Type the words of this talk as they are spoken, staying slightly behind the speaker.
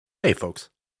Hey, folks.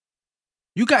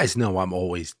 You guys know I'm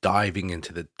always diving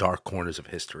into the dark corners of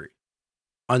history,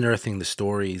 unearthing the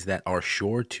stories that are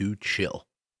sure to chill.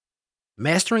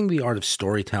 Mastering the art of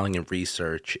storytelling and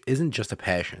research isn't just a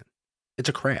passion, it's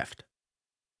a craft.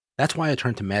 That's why I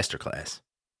turn to Masterclass.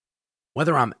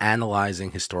 Whether I'm analyzing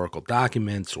historical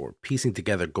documents or piecing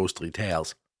together ghostly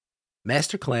tales,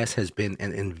 Masterclass has been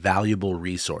an invaluable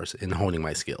resource in honing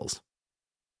my skills.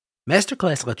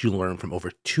 Masterclass lets you learn from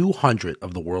over 200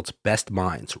 of the world's best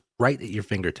minds right at your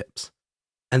fingertips.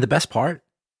 And the best part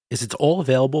is it's all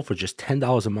available for just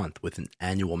 $10 a month with an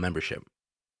annual membership.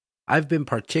 I've been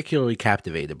particularly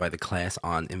captivated by the class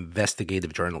on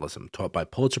investigative journalism taught by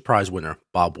Pulitzer Prize winner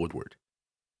Bob Woodward.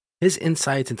 His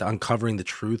insights into uncovering the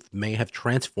truth may have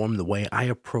transformed the way I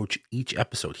approach each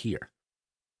episode here.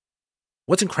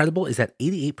 What's incredible is that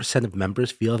 88% of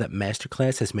members feel that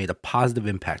Masterclass has made a positive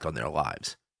impact on their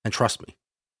lives. And trust me,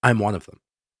 I'm one of them.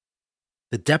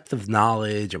 The depth of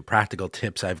knowledge and practical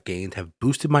tips I've gained have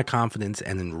boosted my confidence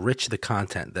and enriched the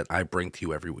content that I bring to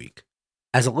you every week.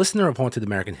 As a listener of Haunted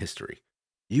American History,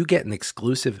 you get an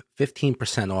exclusive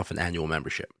 15% off an annual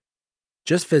membership.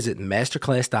 Just visit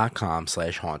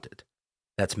masterclass.com/haunted.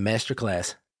 That's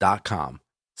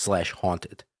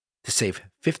masterclass.com/haunted to save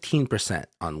 15%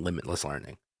 on limitless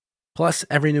learning. Plus,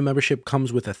 every new membership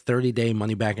comes with a 30-day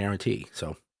money-back guarantee,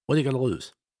 so what are you going to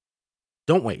lose?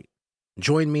 Don't wait.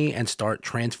 Join me and start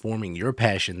transforming your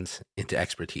passions into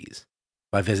expertise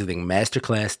by visiting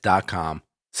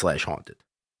masterclass.com/haunted.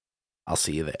 I'll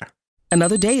see you there.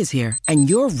 Another day is here, and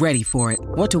you're ready for it.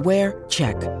 What to wear?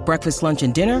 Check. Breakfast, lunch,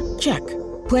 and dinner? Check.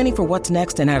 Planning for what's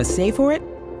next and how to save for it?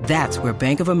 That's where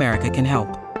Bank of America can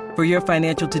help. For your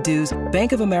financial to-dos,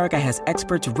 Bank of America has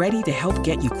experts ready to help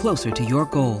get you closer to your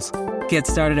goals. Get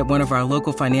started at one of our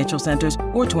local financial centers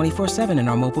or 24/7 in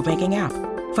our mobile banking app.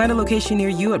 Find a location near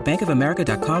you at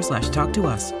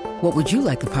bankofamerica.com/talktous. What would you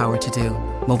like the power to do?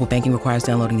 Mobile banking requires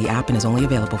downloading the app and is only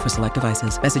available for select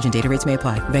devices. Message and data rates may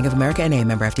apply. Bank of America N.A.,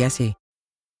 member FDIC.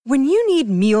 When you need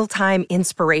mealtime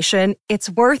inspiration,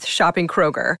 it's worth shopping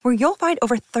Kroger, where you'll find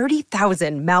over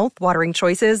 30,000 mouth-watering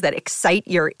choices that excite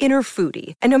your inner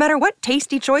foodie. And no matter what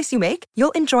tasty choice you make,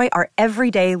 you'll enjoy our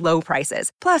everyday low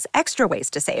prices, plus extra ways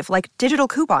to save, like digital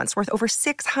coupons worth over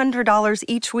 $600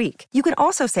 each week. You can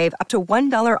also save up to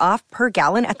 $1 off per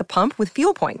gallon at the pump with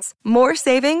fuel points. More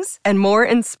savings and more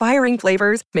inspiring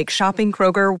flavors make shopping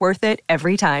Kroger worth it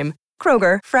every time.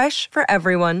 Kroger, fresh for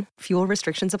everyone. Fuel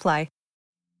restrictions apply.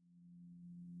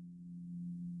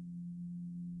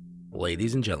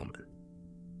 Ladies and gentlemen,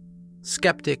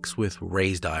 skeptics with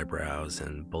raised eyebrows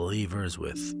and believers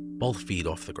with both feet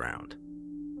off the ground,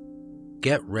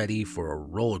 get ready for a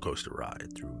roller coaster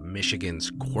ride through Michigan's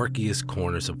quirkiest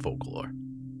corners of folklore.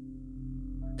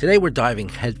 Today we're diving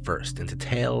headfirst into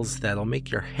tales that'll make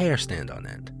your hair stand on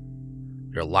end.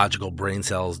 Your logical brain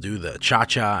cells do the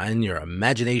cha-cha and your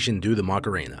imagination do the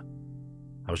Macarena.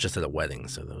 I was just at a wedding,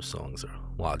 so those songs are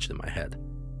lodged in my head.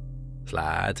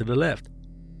 Slide to the left.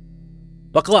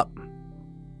 Buckle up,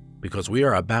 because we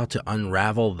are about to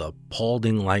unravel the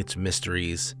Paulding Lights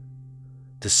mysteries,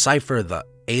 decipher the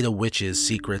Ada Witch's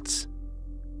secrets,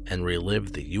 and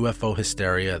relive the UFO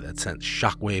hysteria that sent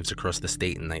shockwaves across the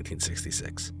state in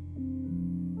 1966.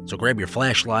 So grab your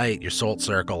flashlight, your salt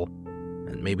circle,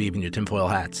 and maybe even your tinfoil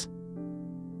hats,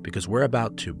 because we're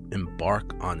about to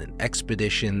embark on an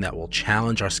expedition that will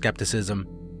challenge our skepticism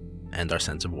and our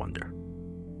sense of wonder.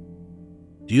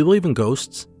 Do you believe in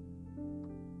ghosts?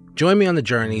 Join me on the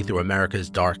journey through America's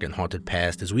dark and haunted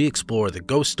past as we explore the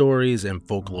ghost stories and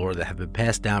folklore that have been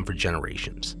passed down for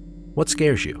generations. What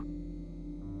scares you?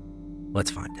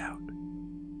 Let's find out.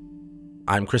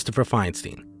 I'm Christopher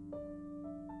Feinstein,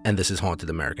 and this is Haunted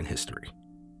American History.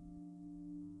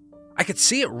 I could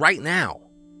see it right now.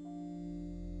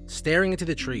 Staring into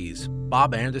the trees,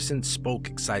 Bob Anderson spoke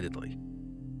excitedly.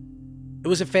 It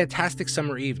was a fantastic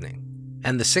summer evening,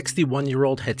 and the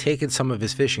 61-year-old had taken some of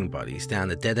his fishing buddies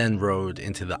down a dead-end road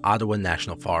into the Ottawa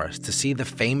National Forest to see the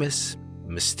famous,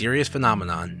 mysterious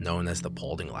phenomenon known as the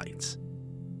Paulding Lights.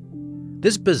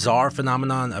 This bizarre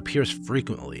phenomenon appears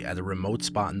frequently at a remote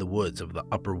spot in the woods of the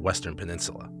Upper Western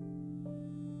Peninsula.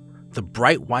 The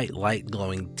bright white light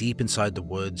glowing deep inside the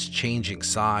woods, changing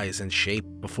size and shape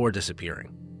before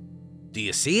disappearing. "Do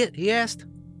you see it?" he asked.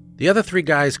 The other three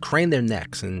guys craned their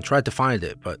necks and tried to find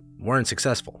it, but weren't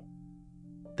successful.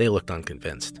 They looked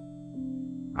unconvinced.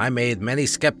 "I made many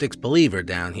skeptics believer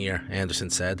down here," Anderson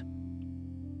said.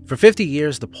 For 50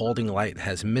 years, the Paulding Light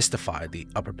has mystified the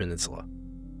Upper Peninsula.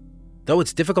 Though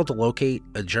it's difficult to locate,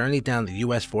 a journey down the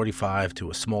US 45 to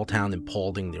a small town in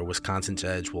Paulding near Wisconsin's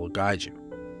edge will guide you.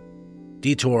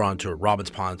 detour onto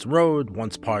Robbins Pond Road,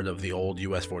 once part of the old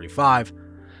US 45,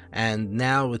 and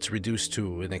now it's reduced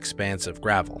to an expanse of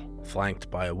gravel, flanked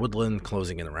by a woodland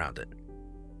closing in around it.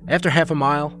 After half a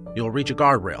mile, you'll reach a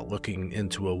guardrail looking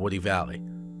into a woody valley,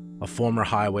 a former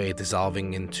highway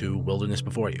dissolving into wilderness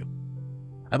before you.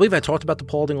 I believe I talked about the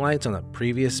Paulding Lights on a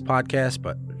previous podcast,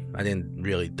 but I didn't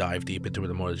really dive deep into it.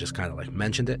 I more just kind of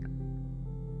mentioned it.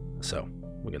 So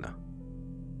we're gonna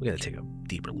take a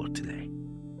deeper look today.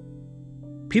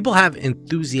 People have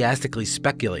enthusiastically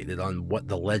speculated on what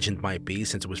the legend might be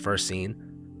since it was first seen,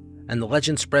 and the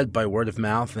legend spread by word of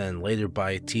mouth and later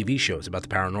by TV shows about the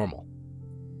paranormal.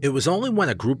 It was only when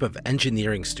a group of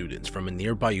engineering students from a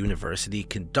nearby university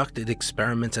conducted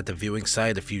experiments at the viewing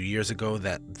site a few years ago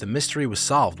that the mystery was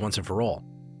solved once and for all,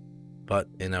 but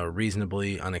in a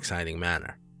reasonably unexciting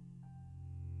manner.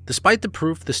 Despite the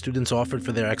proof the students offered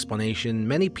for their explanation,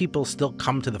 many people still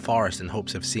come to the forest in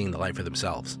hopes of seeing the light for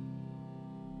themselves.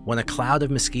 When a cloud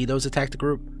of mosquitoes attacked the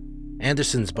group,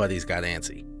 Anderson's buddies got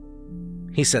antsy.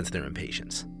 He sensed their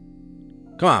impatience.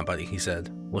 "Come on, buddy," he said,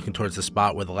 looking towards the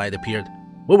spot where the light appeared.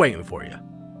 "We're waiting for you."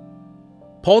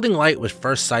 Paulding Light was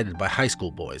first sighted by high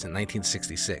school boys in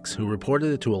 1966, who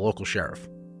reported it to a local sheriff.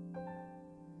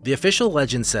 The official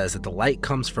legend says that the light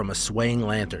comes from a swaying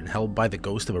lantern held by the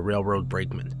ghost of a railroad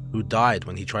brakeman who died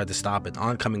when he tried to stop an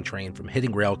oncoming train from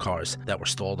hitting rail cars that were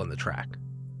stalled on the track.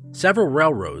 Several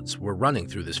railroads were running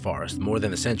through this forest more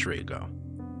than a century ago,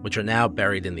 which are now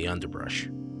buried in the underbrush.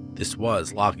 This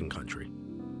was logging country.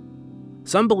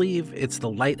 Some believe it's the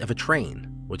light of a train,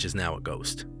 which is now a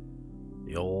ghost.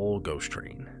 The old ghost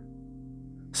train.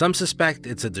 Some suspect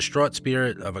it's a distraught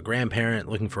spirit of a grandparent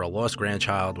looking for a lost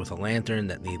grandchild with a lantern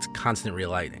that needs constant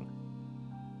relighting.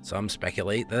 Some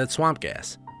speculate that it's swamp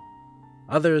gas.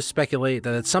 Others speculate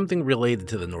that it's something related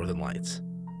to the Northern Lights.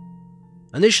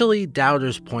 Initially,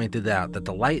 doubters pointed out that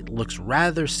the light looks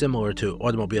rather similar to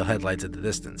automobile headlights at the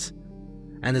distance,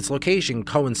 and its location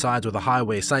coincides with a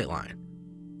highway sightline.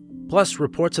 Plus,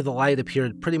 reports of the light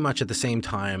appeared pretty much at the same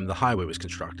time the highway was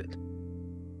constructed.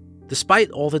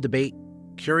 Despite all the debate,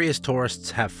 curious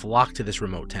tourists have flocked to this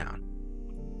remote town,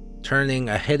 turning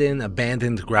a hidden,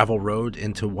 abandoned gravel road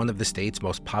into one of the state's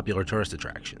most popular tourist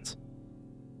attractions.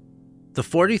 The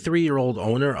 43-year-old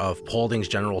owner of Paulding's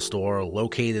General Store,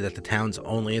 located at the town's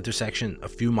only intersection a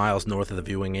few miles north of the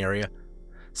viewing area,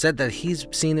 said that he's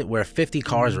seen it where 50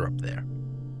 cars are up there,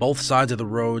 both sides of the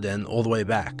road and all the way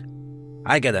back.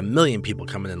 "I get a million people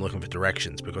coming in looking for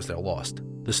directions because they're lost,"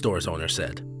 the store's owner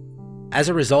said. As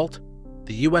a result,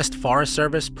 the U.S. Forest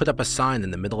Service put up a sign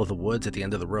in the middle of the woods at the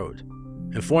end of the road,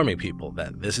 informing people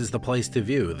that this is the place to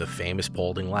view the famous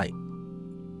Paulding Light.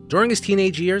 During his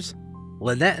teenage years,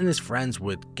 Lynette and his friends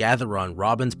would gather on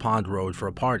Robbins Pond Road for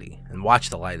a party and watch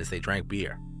the light as they drank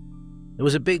beer. It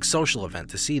was a big social event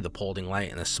to see the Paulding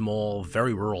Light in a small,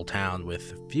 very rural town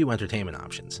with few entertainment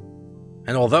options.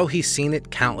 And although he's seen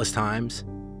it countless times,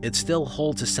 it still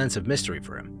holds a sense of mystery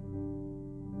for him.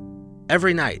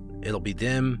 "Every night, it'll be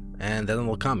dim, and then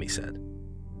it'll come," he said.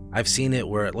 "I've seen it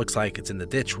where it looks like it's in the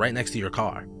ditch right next to your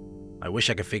car. I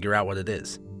wish I could figure out what it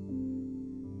is."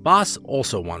 Boss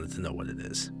also wanted to know what it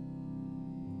is.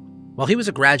 While he was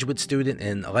a graduate student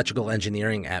in electrical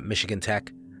engineering at Michigan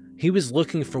Tech, he was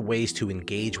looking for ways to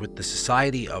engage with the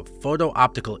Society of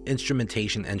Photo-Optical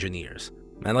Instrumentation Engineers.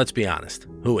 And let's be honest,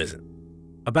 who isn't?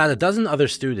 About a dozen other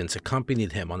students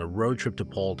accompanied him on a road trip to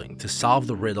Paulding to solve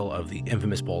the riddle of the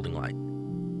infamous Paulding Light.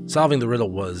 Solving the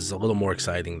riddle was a little more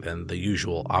exciting than the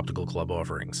usual optical club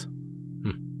offerings.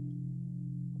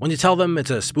 "When you tell them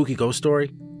it's a spooky ghost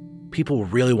story, people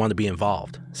really want to be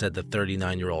involved," said the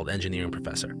 39-year-old engineering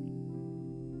professor.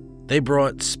 They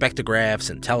brought spectrographs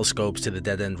and telescopes to the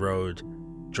dead-end road,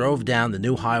 drove down the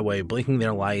new highway blinking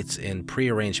their lights in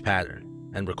prearranged pattern,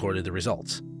 and recorded the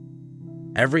results.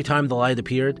 Every time the light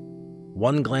appeared,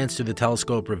 one glance through the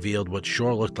telescope revealed what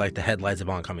sure looked like the headlights of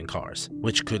oncoming cars,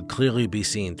 which could clearly be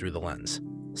seen through the lens,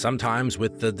 sometimes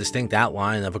with the distinct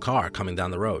outline of a car coming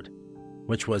down the road,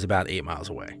 which was about 8 miles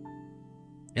away.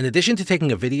 In addition to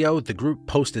taking a video, the group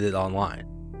posted it online.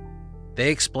 They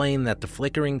explained that the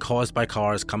flickering caused by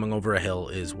cars coming over a hill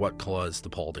is what caused the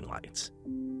Paulding Lights.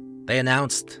 They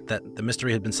announced that the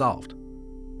mystery had been solved.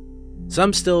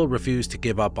 Some still refuse to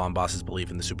give up on Boss's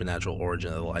belief in the supernatural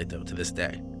origin of the light, though, to this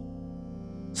day.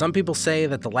 Some people say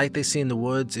that the light they see in the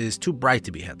woods is too bright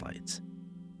to be headlights.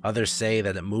 Others say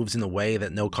that it moves in a way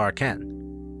that no car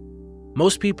can.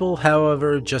 Most people,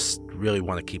 however, just really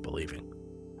want to keep believing,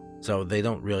 so they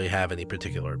don't really have any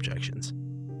particular objections.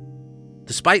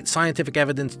 Despite scientific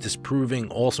evidence disproving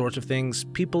all sorts of things,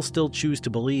 people still choose to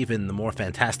believe in the more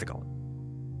fantastical,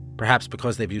 perhaps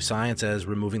because they view science as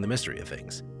removing the mystery of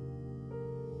things.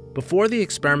 Before the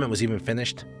experiment was even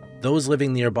finished, those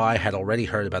living nearby had already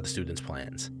heard about the students'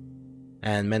 plans,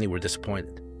 and many were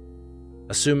disappointed,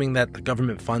 assuming that the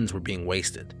government funds were being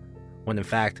wasted, when in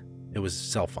fact, it was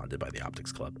self-funded by the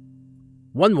Optics Club.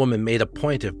 One woman made a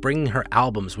point of bringing her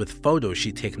albums with photos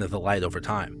she'd taken of the light over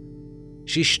time.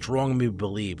 She strongly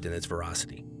believed in its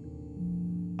veracity.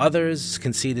 Others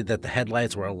conceded that the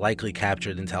headlights were likely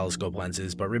captured in telescope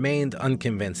lenses, but remained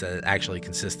unconvinced that it actually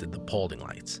consisted of Paulding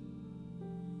lights.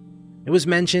 It was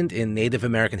mentioned in Native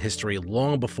American history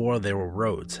long before there were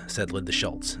roads, said Linda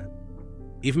Schultz.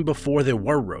 Even before there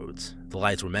were roads, the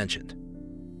lights were mentioned.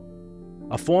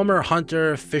 A former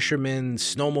hunter, fisherman,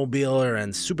 snowmobiler,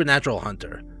 and supernatural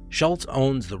hunter, Schultz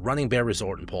owns the Running Bear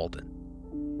Resort in Paulding,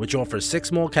 which offers 6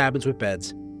 small cabins with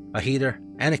beds, a heater,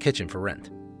 and a kitchen for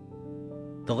rent.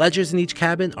 The ledgers in each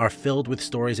cabin are filled with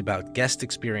stories about guest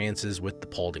experiences with the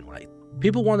Paulding light.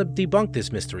 People want to debunk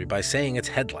this mystery by saying it's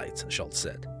headlights, Schultz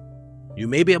said. You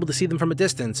may be able to see them from a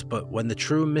distance, but when the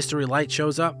true mystery light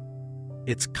shows up,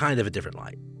 it's kind of a different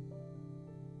light.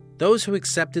 Those who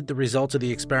accepted the results of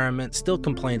the experiment still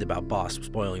complained about Boss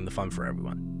spoiling the fun for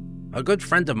everyone. A good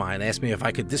friend of mine asked me if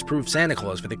I could disprove Santa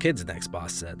Claus for the kids next,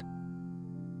 Boss said.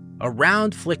 A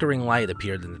round, flickering light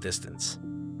appeared in the distance,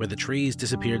 where the trees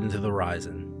disappeared into the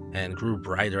horizon and grew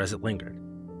brighter as it lingered.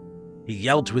 He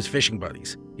yelled to his fishing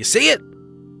buddies, "You see it?"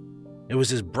 It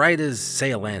was as bright as,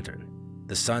 say, a lantern.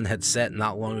 The sun had set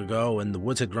not long ago and the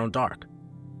woods had grown dark.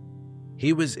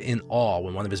 He was in awe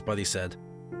when one of his buddies said,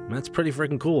 "That's pretty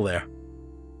freaking cool there."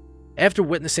 After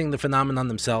witnessing the phenomenon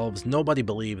themselves, nobody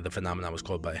believed the phenomenon was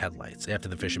caused by headlights after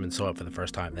the fishermen saw it for the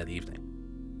first time that evening.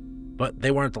 But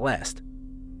they weren't the last.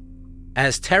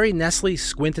 As Terry Nestle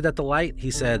squinted at the light,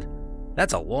 he said,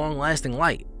 "That's a long-lasting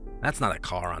light. That's not a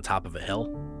car on top of a hill."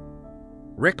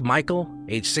 Rick Michael,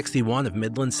 age 61 of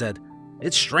Midland, said,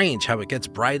 "It's strange how it gets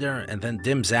brighter and then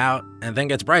dims out and then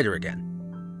gets brighter again."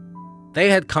 They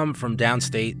had come from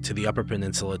downstate to the Upper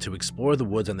Peninsula to explore the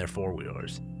woods on their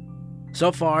four-wheelers.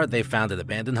 So far, they found an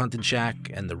abandoned hunting shack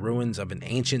and the ruins of an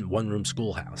ancient one-room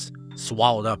schoolhouse,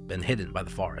 swallowed up and hidden by the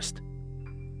forest.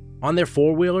 On their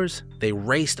four-wheelers, they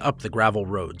raced up the gravel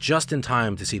road just in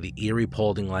time to see the eerie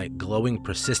Paulding light glowing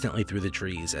persistently through the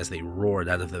trees as they roared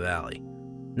out of the valley.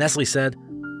 Nestle said,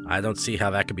 "I don't see how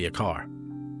that could be a car."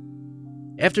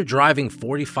 After driving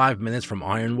 45 minutes from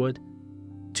Ironwood,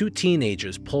 2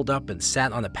 teenagers pulled up and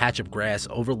sat on a patch of grass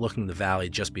overlooking the valley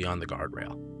just beyond the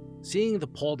guardrail. Seeing the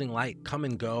Paulding light come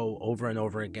and go over and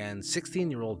over again,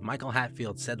 16-year-old Michael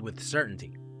Hatfield said with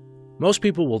certainty, "Most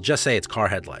people will just say it's car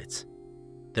headlights.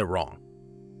 They're wrong."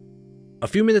 A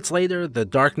few minutes later, the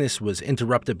darkness was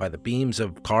interrupted by the beams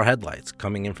of car headlights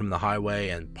coming in from the highway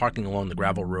and parking along the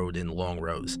gravel road in long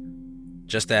rows,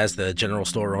 just as the general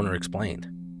store owner explained.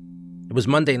 It was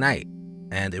Monday night,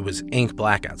 and it was ink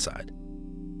black outside.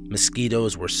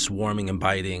 Mosquitoes were swarming and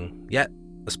biting, yet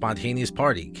a spontaneous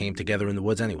party came together in the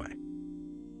woods anyway.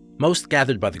 Most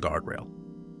gathered by the guardrail.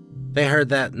 They heard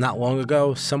that not long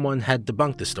ago, someone had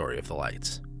debunked the story of the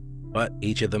lights, but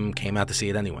each of them came out to see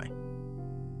it anyway.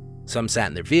 Some sat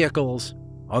in their vehicles,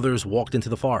 others walked into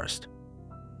the forest.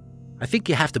 "I think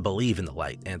you have to believe in the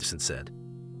light," Anderson said.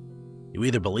 "You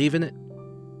either believe in it,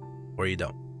 or you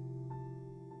don't."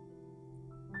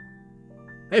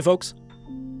 Hey folks,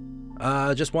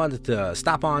 just wanted to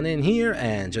stop on in here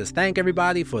and just thank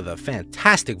everybody for the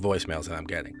fantastic voicemails that I'm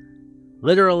getting.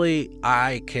 Literally,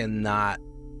 I cannot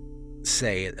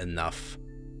say it enough.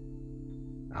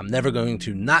 I'm never going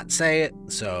to not say it,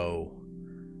 so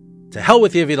to hell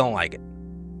with you if you don't like it.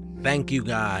 Thank you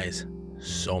guys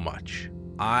so much.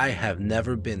 I have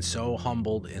never been so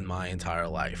humbled in my entire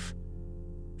life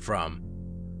from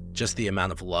just the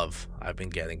amount of love I've been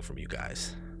getting from you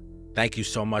guys. Thanks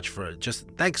so much for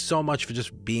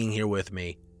just being here with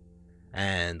me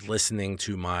and listening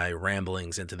to my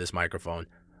ramblings into this microphone.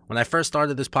 When I first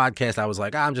started this podcast, I was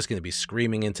like, I'm just going to be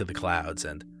screaming into the clouds,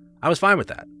 and I was fine with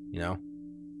that,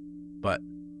 But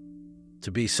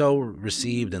to be so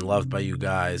received and loved by you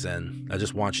guys, and I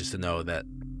just want you to know that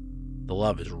the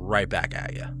love is right back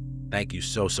at you. Thank you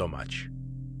so, so much.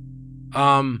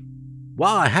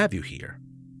 While I have you here,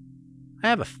 I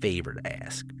have a favor to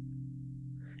ask.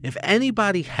 If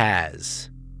anybody has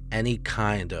any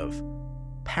kind of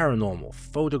paranormal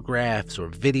photographs or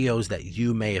videos that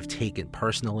you may have taken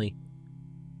personally,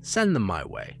 send them my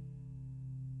way.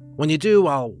 When you do,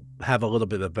 I'll have a little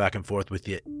bit of back and forth with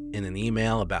you in an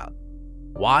email about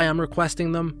why I'm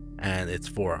requesting them, and it's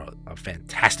for a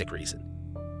fantastic reason.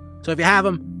 So if you have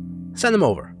them, send them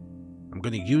over. I'm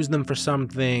going to use them for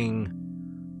something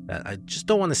that I just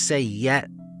don't want to say yet.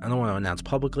 I don't want to announce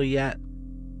publicly yet,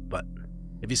 but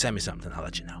if you send me something, I'll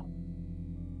let you know.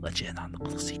 let you in on a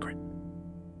little secret.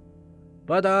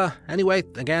 But anyway,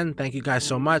 again, thank you guys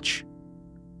so much.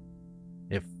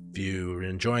 If you're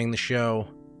enjoying the show,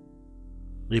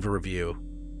 leave a review,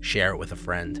 share it with a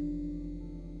friend,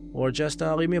 or just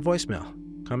leave me a voicemail.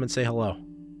 Come and say hello.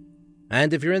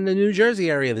 And if you're in the New Jersey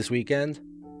area this weekend,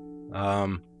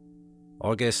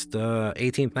 August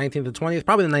 18th, 19th, and 20th,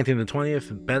 probably the 19th and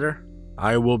 20th, better,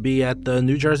 I will be at the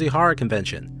New Jersey Horror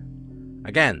Convention.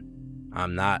 Again,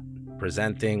 I'm not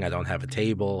presenting, I don't have a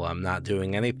table, I'm not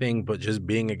doing anything but just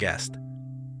being a guest.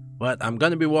 But I'm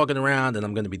going to be walking around and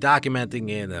I'm going to be documenting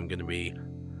it, and I'm going to be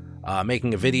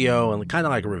making a video and kind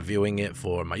of like reviewing it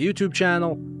for my YouTube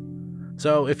channel.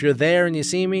 So if you're there and you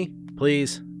see me,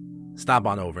 please stop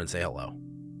on over and say hello.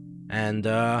 And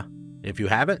if you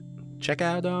haven't, check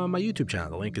out my YouTube channel.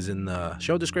 The link is in the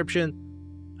show description.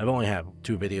 I've only have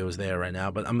 2 videos there right now,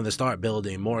 but I'm going to start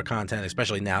building more content,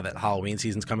 especially now that Halloween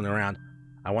season's coming around.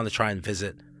 I want to try and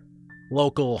visit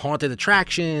local haunted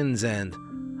attractions and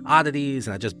oddities,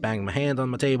 and I just banged my hand on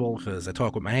my table because I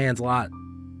talk with my hands a lot.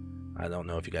 I don't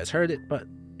know if you guys heard it, but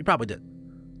you probably did.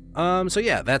 So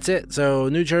yeah, that's it. So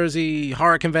New Jersey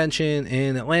Horror Convention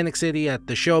in Atlantic City at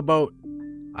the Showboat.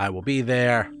 I will be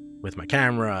there with my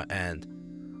camera and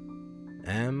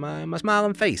my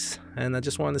smiling face. And I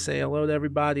just wanted to say hello to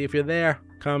everybody. If you're there,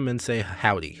 come and say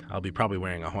howdy. I'll be probably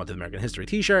wearing a Haunted American History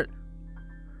t-shirt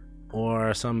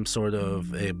or some sort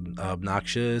of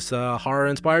obnoxious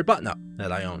horror-inspired button-up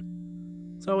that I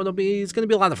own. So it's going to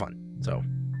be a lot of fun. So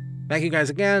thank you guys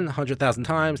again, 100,000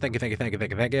 times. Thank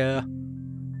you.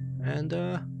 And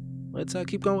let's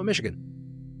keep going with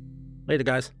Michigan. Later,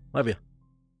 guys. Love you.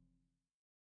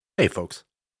 Hey, folks.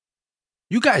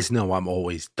 You guys know I'm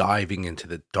always diving into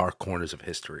the dark corners of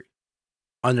history,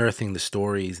 unearthing the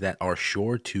stories that are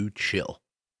sure to chill.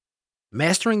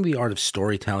 Mastering the art of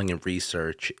storytelling and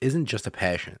research isn't just a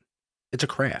passion, it's a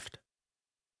craft.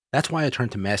 That's why I turn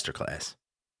to Masterclass.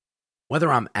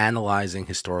 Whether I'm analyzing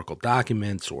historical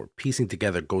documents or piecing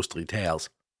together ghostly tales,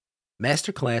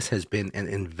 Masterclass has been an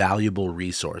invaluable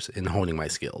resource in honing my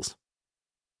skills.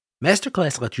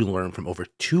 Masterclass lets you learn from over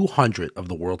 200 of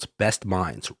the world's best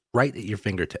minds right at your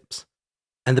fingertips.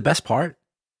 And the best part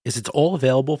is it's all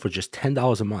available for just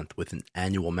 $10 a month with an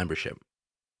annual membership.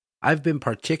 I've been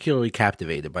particularly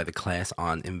captivated by the class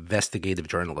on investigative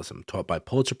journalism taught by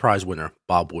Pulitzer Prize winner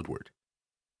Bob Woodward.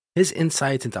 His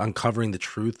insights into uncovering the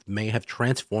truth may have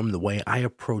transformed the way I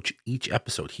approach each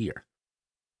episode here.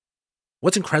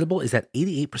 What's incredible is that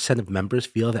 88% of members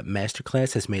feel that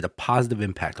Masterclass has made a positive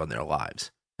impact on their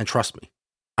lives. And trust me,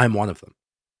 I'm one of them.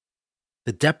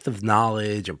 The depth of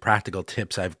knowledge and practical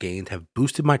tips I've gained have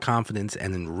boosted my confidence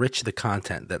and enriched the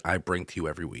content that I bring to you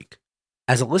every week.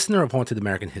 As a listener of Haunted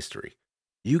American History,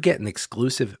 you get an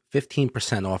exclusive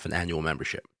 15% off an annual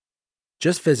membership.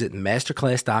 Just visit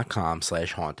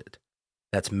masterclass.com/haunted.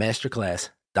 That's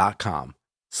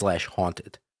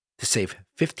masterclass.com/haunted to save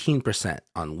 15%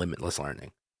 on limitless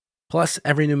learning. Plus,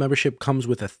 every new membership comes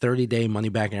with a 30-day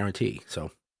money-back guarantee,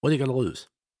 so what are you going to lose?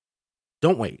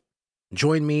 Don't wait.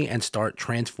 Join me and start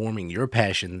transforming your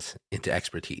passions into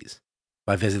expertise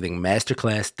by visiting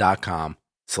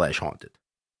masterclass.com/haunted.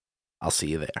 I'll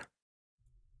see you there.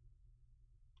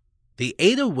 The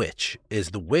Ada Witch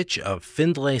is the witch of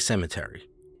Findlay Cemetery.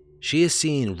 She is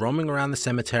seen roaming around the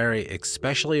cemetery,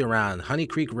 especially around Honey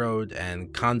Creek Road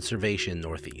and Conservation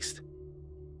Northeast.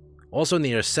 Also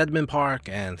near Sedman Park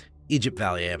and Egypt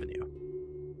Valley Avenue.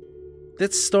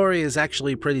 This story is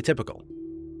actually pretty typical.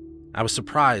 I was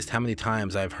surprised how many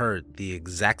times I've heard the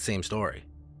exact same story,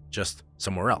 just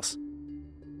somewhere else.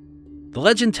 The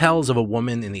legend tells of a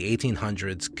woman in the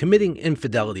 1800s committing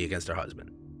infidelity against her husband.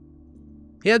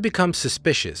 He had become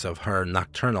suspicious of her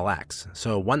nocturnal acts,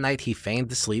 so one night he feigned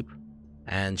to sleep,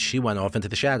 and she went off into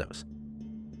the shadows.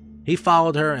 He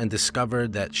followed her and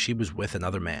discovered that she was with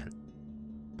another man,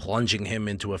 plunging him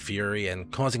into a fury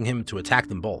and causing him to attack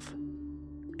them both.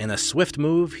 In a swift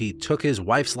move, he took his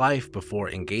wife's life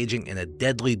before engaging in a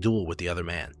deadly duel with the other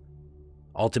man,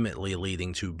 ultimately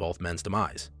leading to both men's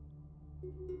demise.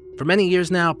 For many years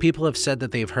now, people have said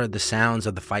that they've heard the sounds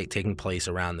of the fight taking place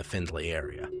around the Findlay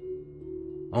area,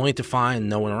 only to find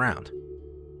no one around.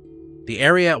 The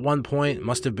area at one point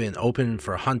must have been open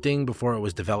for hunting before it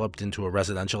was developed into a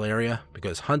residential area,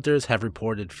 because hunters have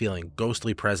reported feeling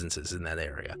ghostly presences in that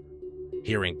area,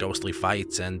 hearing ghostly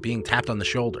fights and being tapped on the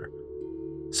shoulder,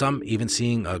 some even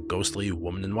seeing a ghostly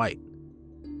woman in white.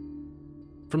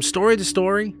 From story to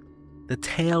story, the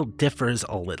tale differs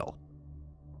a little.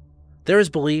 There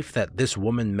is belief that this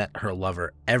woman met her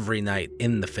lover every night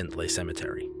in the Findlay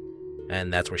Cemetery,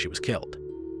 and that's where she was killed.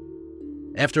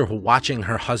 After watching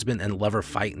her husband and lover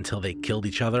fight until they killed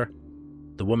each other,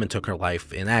 the woman took her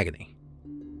life in agony.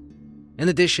 In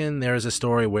addition, there is a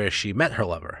story where she met her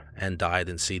lover and died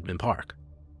in Seidman Park,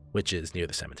 which is near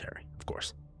the cemetery, of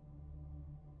course.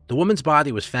 The woman's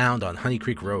body was found on Honey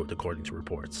Creek Road, according to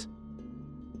reports.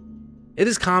 It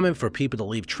is common for people to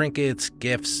leave trinkets,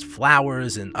 gifts,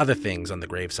 flowers, and other things on the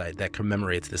gravesite that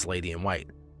commemorates this lady in white,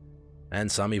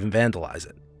 and some even vandalize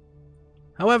it.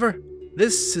 However,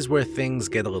 this is where things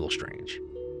get a little strange.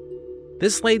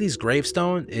 This lady's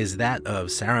gravestone is that of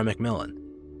Sarah McMillan.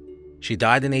 She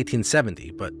died in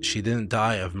 1870, but she didn't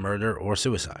die of murder or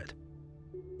suicide.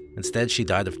 Instead, she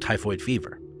died of typhoid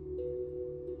fever.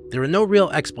 There are no real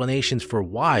explanations for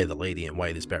why the lady in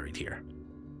white is buried here.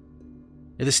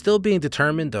 It is still being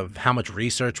determined of how much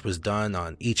research was done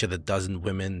on each of the dozen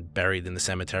women buried in the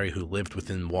cemetery who lived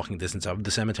within walking distance of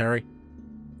the cemetery.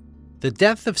 The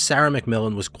death of Sarah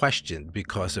McMillan was questioned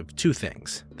because of two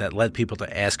things that led people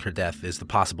to ask her death is the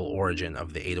possible origin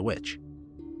of the Ada Witch.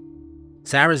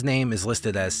 Sarah's name is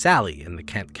listed as Sally in the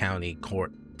Kent County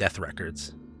Court death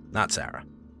records, not Sarah.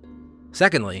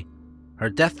 Secondly, her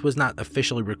death was not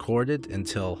officially recorded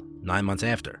until 9 months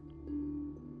after.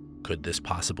 Could this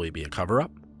possibly be a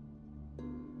cover-up?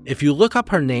 If you look up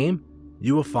her name,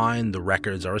 you will find the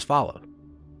records are as follows.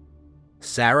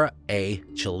 Sarah A.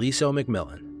 Chaliso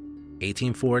McMillan,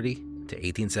 1840 to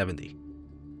 1870,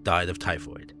 died of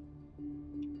typhoid.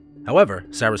 However,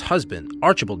 Sarah's husband,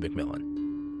 Archibald McMillan,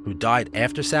 who died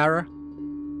after Sarah,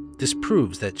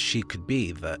 disproves that she could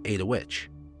be the Ada Witch.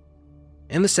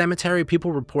 In the cemetery,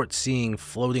 people report seeing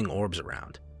floating orbs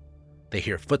around. They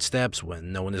hear footsteps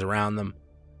when no one is around them,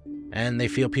 and they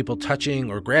feel people touching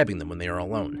or grabbing them when they are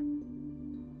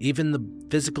alone. Even the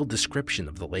physical description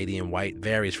of the lady in white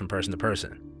varies from person to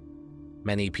person.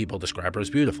 Many people describe her as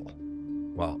beautiful,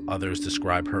 while others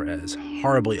describe her as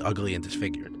horribly ugly and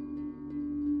disfigured.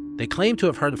 They claim to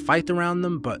have heard a fight around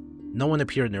them, but no one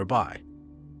appeared nearby.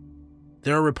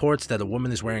 There are reports that a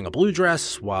woman is wearing a blue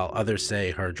dress, while others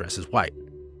say her dress is white.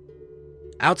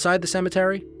 Outside the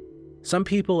cemetery, some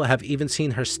people have even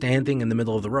seen her standing in the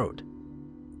middle of the road.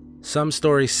 Some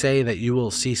stories say that you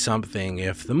will see something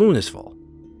if the moon is full.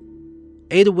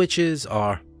 Ada witches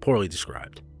are poorly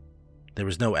described. There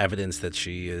is no evidence that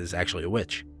she is actually a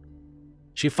witch.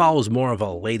 She follows more of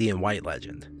a lady in white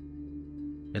legend.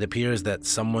 It appears that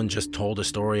someone just told a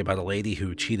story about a lady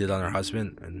who cheated on her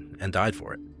husband and died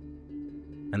for it.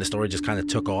 And the story just kind of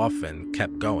took off and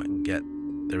kept going, yet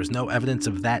there is no evidence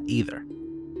of that either.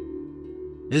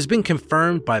 It has been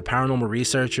confirmed by paranormal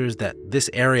researchers that this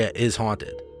area is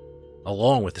haunted,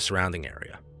 along with the surrounding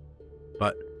area.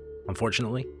 But,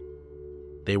 unfortunately,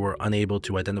 they were unable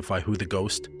to identify who the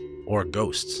ghost or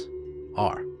ghosts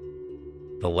are.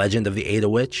 The legend of the Ada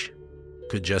Witch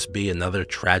could just be another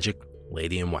tragic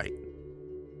lady in white.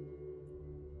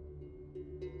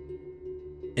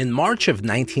 In March of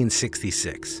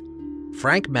 1966,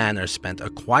 Frank Manor spent a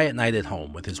quiet night at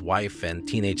home with his wife and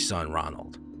teenage son,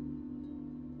 Ronald.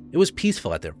 It was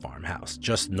peaceful at their farmhouse,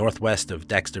 just northwest of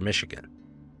Dexter, Michigan,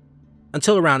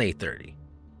 until around 8:30.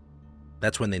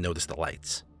 That's when they noticed the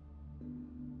lights.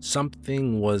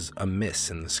 Something was amiss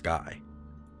in the sky.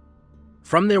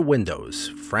 From their windows,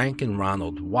 Frank and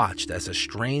Ronald watched as a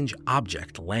strange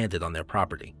object landed on their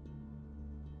property.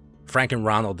 Frank and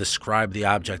Ronald described the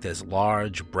object as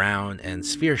large, brown, and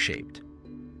sphere-shaped,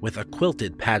 with a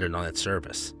quilted pattern on its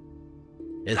surface.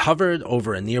 It hovered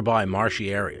over a nearby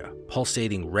marshy area,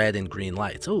 pulsating red and green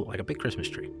lights, like a big Christmas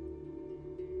tree.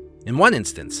 In one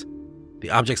instance, the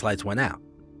object's lights went out,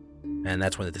 and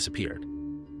that's when it disappeared,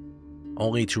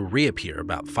 only to reappear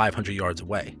about 500 yards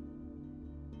away.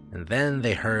 And then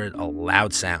they heard a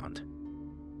loud sound,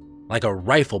 like a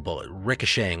rifle bullet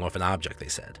ricocheting off an object, they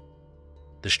said.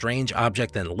 The strange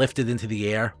object then lifted into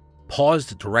the air,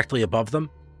 paused directly above them,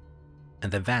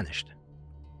 and then vanished.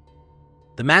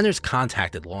 The Manors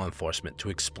contacted law enforcement to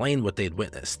explain what they'd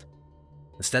witnessed.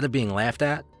 Instead of being laughed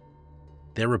at,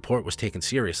 their report was taken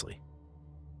seriously.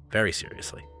 Very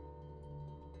seriously.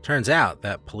 Turns out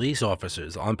that police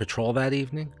officers on patrol that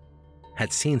evening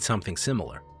had seen something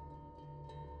similar.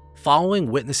 Following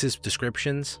witnesses'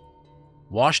 descriptions,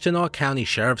 Washtenaw County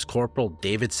Sheriff's Corporal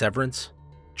David Severance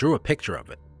drew a picture of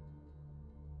it.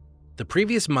 The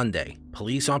previous Monday,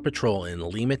 police on patrol in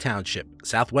Lima Township,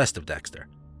 southwest of Dexter,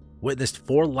 witnessed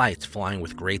 4 lights flying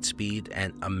with great speed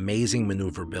and amazing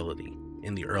maneuverability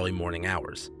in the early morning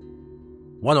hours.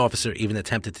 One officer even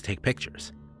attempted to take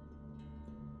pictures.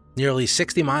 Nearly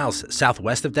 60 miles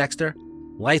southwest of Dexter,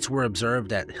 lights were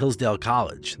observed at Hillsdale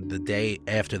College the day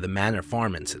after the Manor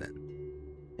Farm incident.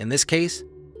 In this case,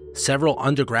 several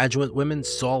undergraduate women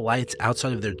saw lights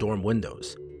outside of their dorm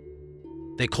windows.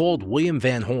 They called William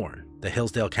Van Horn, the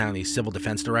Hillsdale County Civil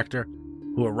Defense Director,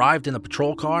 who arrived in a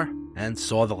patrol car and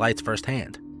saw the lights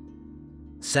firsthand.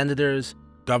 Senators,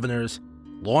 governors,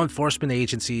 law enforcement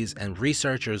agencies, and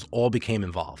researchers all became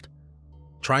involved,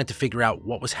 trying to figure out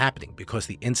what was happening because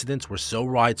the incidents were so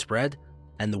widespread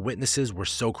and the witnesses were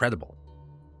so credible.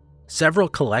 Several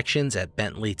collections at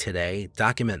Bentley today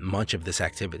document much of this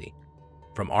activity,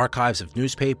 from archives of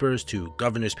newspapers to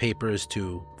governor's papers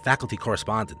to faculty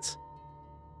correspondence.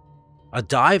 A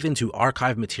dive into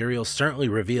archive material certainly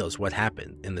reveals what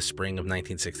happened in the spring of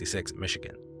 1966 in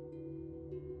Michigan.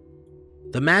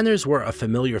 The Manners were a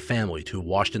familiar family to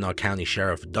Washtenaw County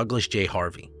Sheriff Douglas J.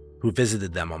 Harvey, who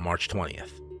visited them on March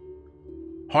 20th.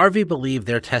 Harvey believed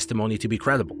their testimony to be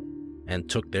credible and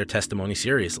took their testimony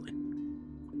seriously.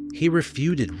 He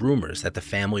refuted rumors that the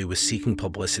family was seeking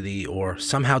publicity or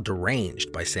somehow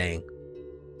deranged by saying,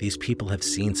 "These people have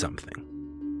seen something."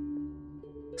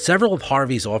 Several of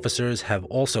Harvey's officers have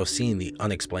also seen the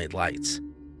unexplained lights.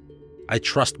 "I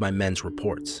trust my men's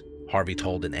reports," Harvey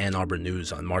told an Ann Arbor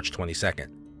News on March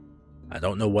 22nd. "I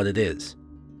don't know what it is,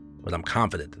 but I'm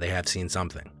confident they have seen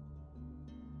something."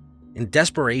 In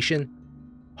desperation,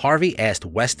 Harvey asked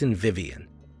Weston Vivian,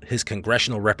 his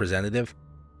congressional representative,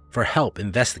 for help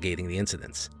investigating the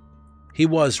incidents. He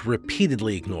was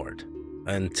repeatedly ignored,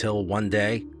 until one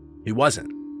day, he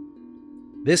wasn't.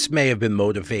 This may have been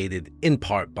motivated in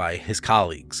part by his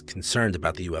colleagues concerned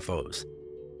about the UFOs.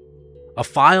 A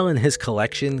file in his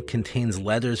collection contains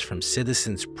letters from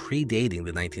citizens predating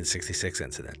the 1966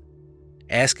 incident,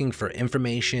 asking for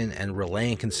information and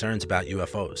relaying concerns about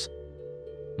UFOs.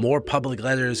 More public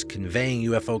letters conveying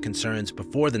UFO concerns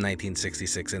before the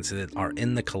 1966 incident are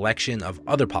in the collection of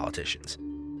other politicians,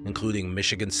 including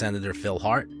Michigan Senator Phil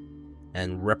Hart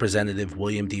and Representative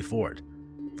William D. Ford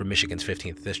from Michigan's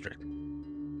 15th District.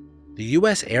 The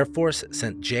U.S. Air Force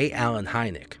sent J. Allen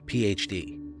Hynek,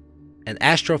 Ph.D., an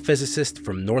astrophysicist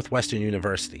from Northwestern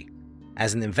University,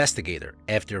 as an investigator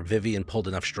after Vivian pulled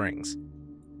enough strings.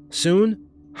 Soon,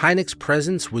 Hynek's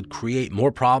presence would create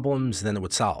more problems than it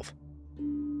would solve.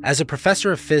 As a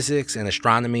professor of physics and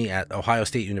astronomy at Ohio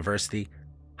State University,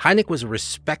 Hynek was a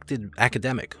respected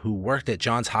academic who worked at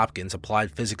Johns Hopkins Applied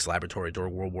Physics Laboratory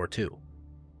during World War II.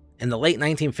 In the late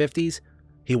 1950s,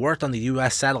 he worked on the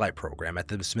U.S. satellite program at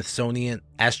the Smithsonian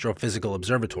Astrophysical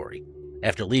Observatory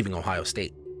after leaving Ohio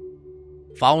State.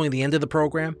 Following the end of the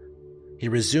program, he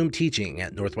resumed teaching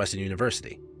at Northwestern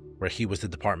University, where he was the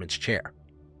department's chair.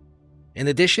 In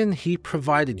addition, he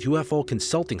provided UFO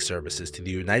consulting services to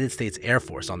the United States Air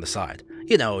Force on the side.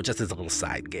 Just as a little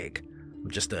side gig.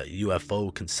 I'm just a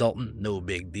UFO consultant, no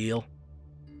big deal.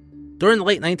 During the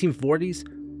late 1940s,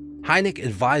 Hynek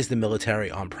advised the military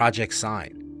on Project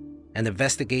Sign, an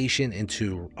investigation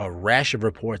into a rash of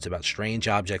reports about strange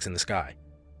objects in the sky.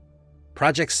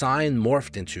 Project Sign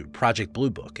morphed into Project Blue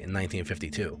Book in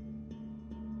 1952.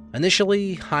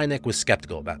 Initially, Hynek was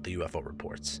skeptical about the UFO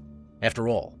reports. After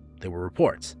all, they were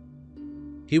reports.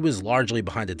 He was largely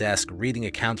behind a desk reading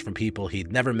accounts from people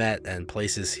he'd never met and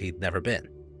places he'd never been.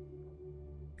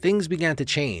 Things began to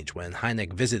change when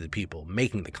Hynek visited people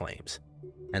making the claims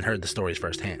and heard the stories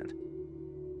firsthand.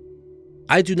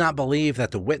 "I do not believe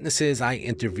that the witnesses I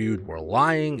interviewed were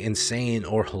lying, insane,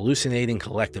 or hallucinating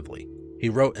collectively," he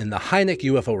wrote in the Hynek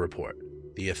UFO Report,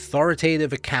 the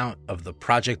authoritative account of the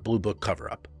Project Blue Book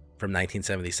cover-up from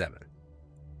 1977.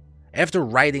 After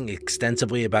writing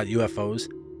extensively about UFOs,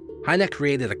 Hynek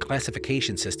created a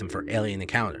classification system for alien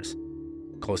encounters.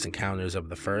 Close encounters of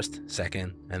the first,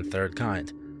 second, and third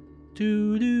kind.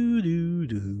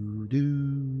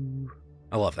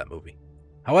 I love that movie.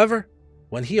 However,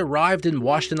 when he arrived in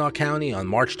Washtenaw County on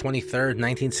March 23,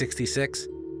 1966,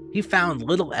 he found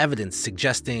little evidence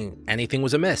suggesting anything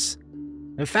was amiss.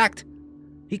 In fact,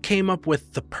 he came up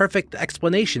with the perfect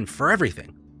explanation for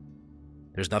everything.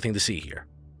 There's nothing to see here.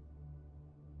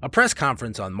 A press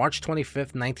conference on March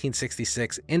 25,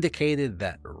 1966 indicated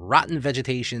that rotten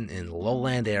vegetation in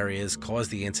lowland areas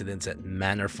caused the incidents at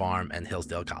Manor Farm and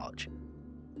Hillsdale College.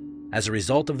 As a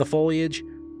result of the foliage,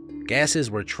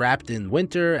 gases were trapped in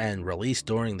winter and released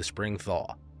during the spring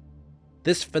thaw.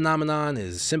 This phenomenon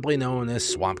is simply known as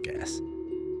swamp gas.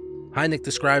 Hynek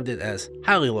described it as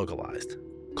highly localized,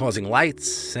 causing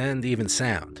lights and even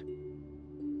sound.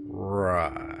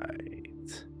 Right.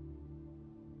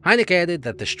 Hynek added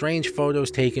that the strange photos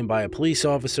taken by a police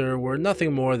officer were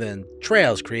nothing more than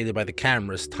trails created by the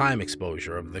camera's time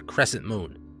exposure of the crescent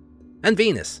moon and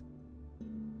Venus.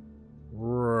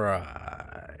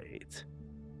 Right.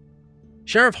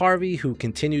 Sheriff Harvey, who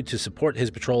continued to support his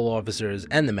patrol officers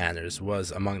and the Manners, was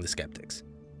among the skeptics.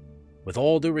 "With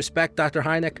all due respect, Dr.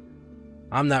 Hynek,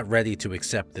 I'm not ready to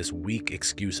accept this weak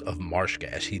excuse of marsh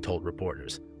gas, he told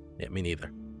reporters. Yeah, me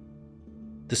neither.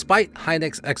 Despite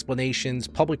Hynek's explanations,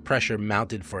 public pressure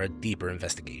mounted for a deeper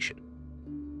investigation.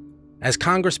 As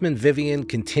Congressman Vivian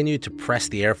continued to press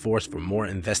the Air Force for more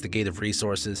investigative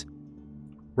resources,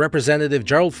 Representative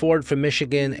Gerald Ford from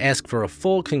Michigan asked for a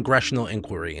full congressional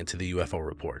inquiry into the UFO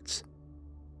reports.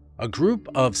 A group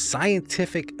of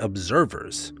scientific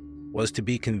observers was to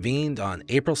be convened on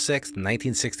April 6,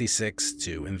 1966,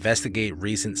 to investigate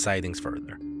recent sightings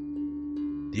further.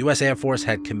 The U.S. Air Force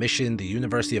had commissioned the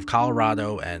University of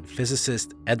Colorado and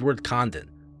physicist Edward Condon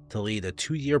to lead a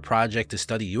 2-year project to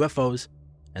study UFOs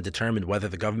and determine whether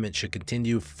the government should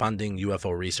continue funding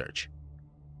UFO research.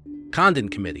 Condon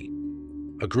Committee,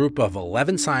 a group of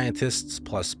 11 scientists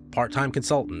plus part-time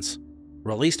consultants,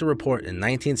 released a report in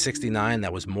 1969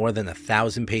 that was more than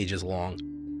 1,000 pages long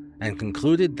and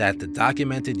concluded that the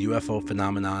documented UFO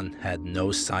phenomenon had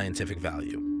no scientific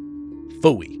value.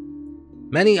 Phooey.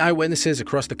 Many eyewitnesses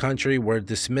across the country were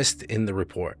dismissed in the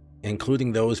report,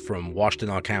 including those from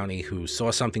Washtenaw County who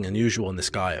saw something unusual in the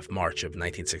sky of March of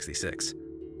 1966.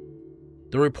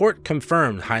 The report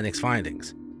confirmed Hynek's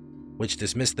findings, which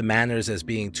dismissed the Manners as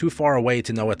being too far away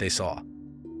to know what they saw.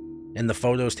 In the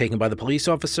photos taken by the police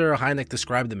officer, Hynek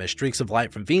described them as streaks of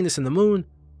light from Venus and the moon,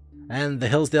 and the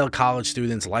Hillsdale College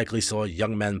students likely saw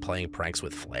young men playing pranks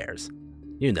with flares.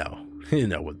 You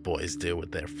know what boys do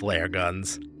with their flare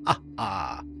guns.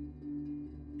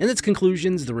 In its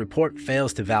conclusions, the report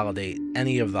fails to validate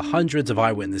any of the hundreds of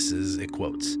eyewitnesses it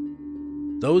quotes.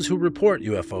 Those who report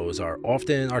UFOs are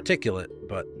often articulate,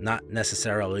 but not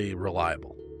necessarily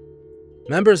reliable.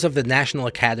 Members of the National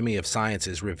Academy of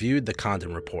Sciences reviewed the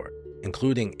Condon report,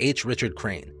 including H. Richard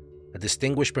Crane, a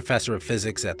distinguished professor of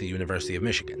physics at the University of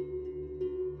Michigan.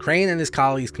 Crane and his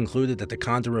colleagues concluded that the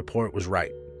Condon report was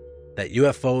right, that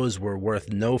UFOs were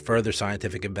worth no further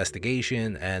scientific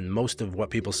investigation, and most of what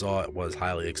people saw was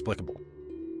highly explicable.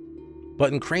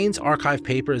 But in Crane's archived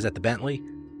papers at the Bentley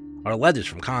are letters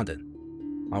from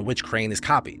Condon, on which Crane is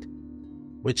copied,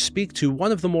 which speak to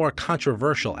one of the more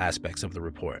controversial aspects of the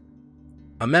report,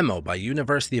 a memo by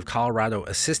University of Colorado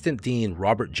Assistant Dean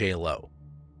Robert J. Lowe.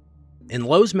 In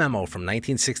Lowe's memo from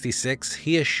 1966,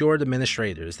 he assured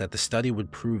administrators that the study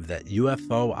would prove that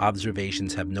UFO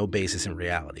observations have no basis in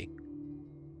reality.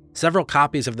 Several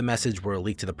copies of the message were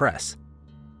leaked to the press.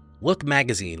 Look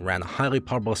magazine ran a highly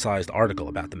publicized article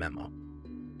about the memo.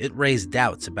 It raised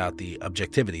doubts about the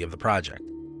objectivity of the project.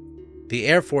 The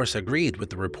Air Force agreed with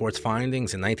the report's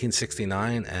findings in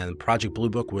 1969, and Project Blue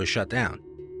Book was shut down.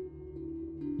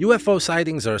 UFO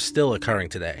sightings are still occurring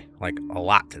today, like a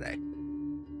lot today.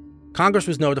 Congress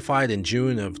was notified in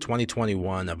June of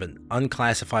 2021 of an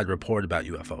unclassified report about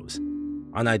UFOs,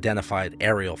 unidentified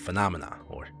aerial phenomena,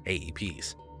 or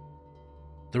AEPs.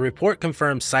 The report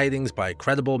confirms sightings by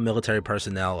credible military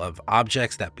personnel of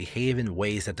objects that behave in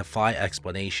ways that defy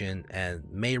explanation and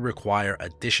may require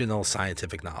additional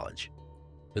scientific knowledge.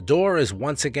 The door is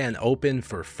once again open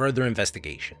for further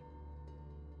investigation.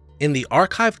 In the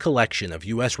archived collection of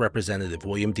U.S. Representative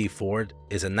William D. Ford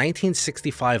is a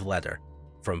 1965 letter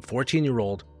from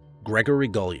 14-year-old Gregory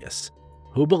Gullius,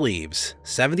 who believes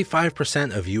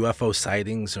 75% of UFO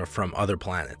sightings are from other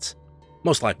planets,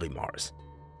 most likely Mars,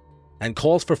 and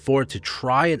calls for Ford to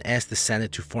try and ask the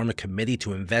Senate to form a committee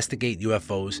to investigate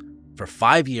UFOs for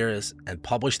 5 years and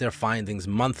publish their findings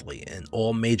monthly in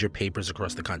all major papers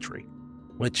across the country,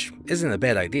 which isn't a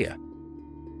bad idea.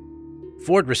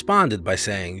 Ford responded by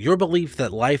saying, "Your belief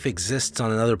that life exists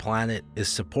on another planet is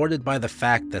supported by the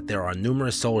fact that there are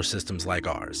numerous solar systems like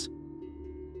ours."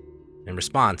 In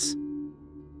response,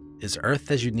 is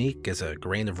Earth as unique as a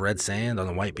grain of red sand on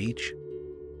a white beach?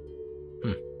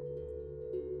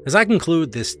 As I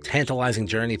conclude this tantalizing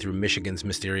journey through Michigan's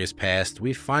mysterious past,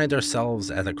 we find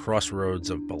ourselves at a crossroads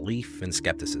of belief and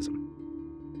skepticism.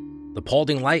 The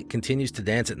Paulding Light continues to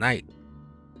dance at night,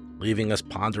 leaving us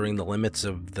pondering the limits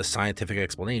of the scientific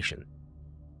explanation.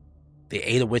 The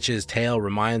Ada Witch's tale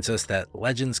reminds us that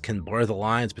legends can blur the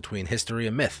lines between history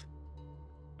and myth,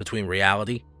 between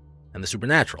reality and the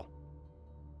supernatural.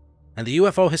 And the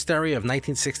UFO hysteria of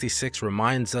 1966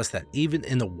 reminds us that even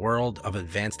in a world of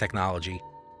advanced technology,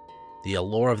 the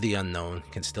allure of the unknown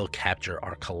can still capture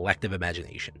our collective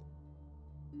imagination.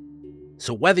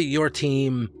 So whether your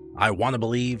team, I Want to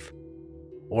Believe,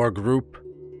 or group,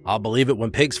 I'll Believe It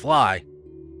When Pigs Fly,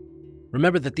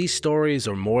 remember that these stories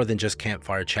are more than just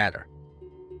campfire chatter.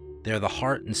 They're the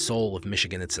heart and soul of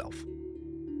Michigan itself.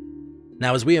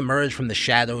 Now, as we emerge from the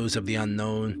shadows of the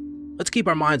unknown, let's keep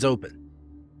our minds open,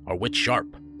 our wits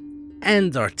sharp,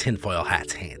 and our tinfoil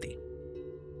hats handy,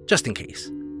 just in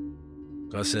case.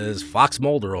 Because as Fox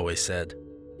Mulder always said,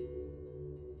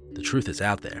 The truth is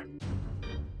out there.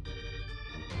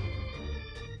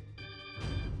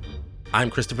 I'm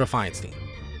Christopher Feinstein,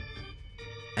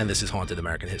 and this is Haunted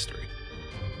American History.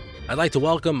 I'd like to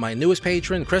welcome my newest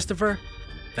patron, Christopher.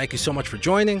 Thank you so much for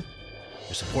joining.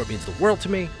 Your support means the world to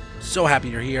me. So happy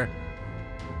you're here.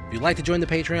 If you'd like to join the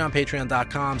Patreon,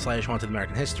 patreon.com/Haunted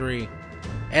American History,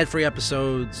 ad-free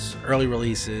episodes, early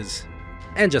releases,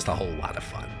 and just a whole lot of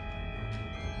fun.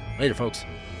 Later, folks.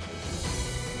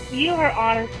 You are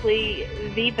honestly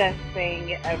the best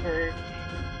thing ever.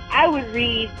 I would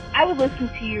listen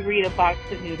to you read a box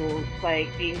of noodles, like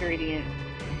the ingredients.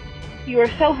 You are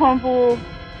so humble,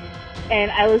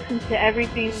 and I listen to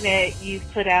everything that you've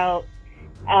put out.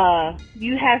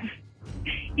 You have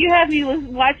me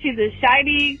watching The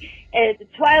Shining and The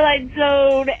Twilight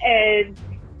Zone and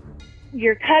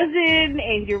your cousin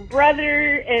and your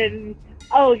brother and,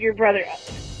 your brother.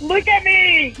 Look at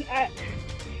me!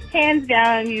 Hands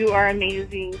down, you are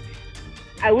amazing.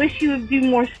 I wish you would do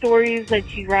more stories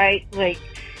that you write, like,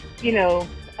 the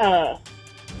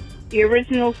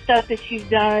original stuff that you've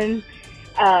done.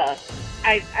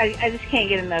 I just can't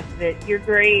get enough of it. You're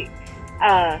great.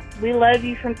 We love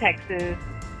you from Texas.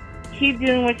 Keep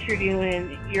doing what you're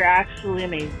doing. You're absolutely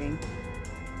amazing.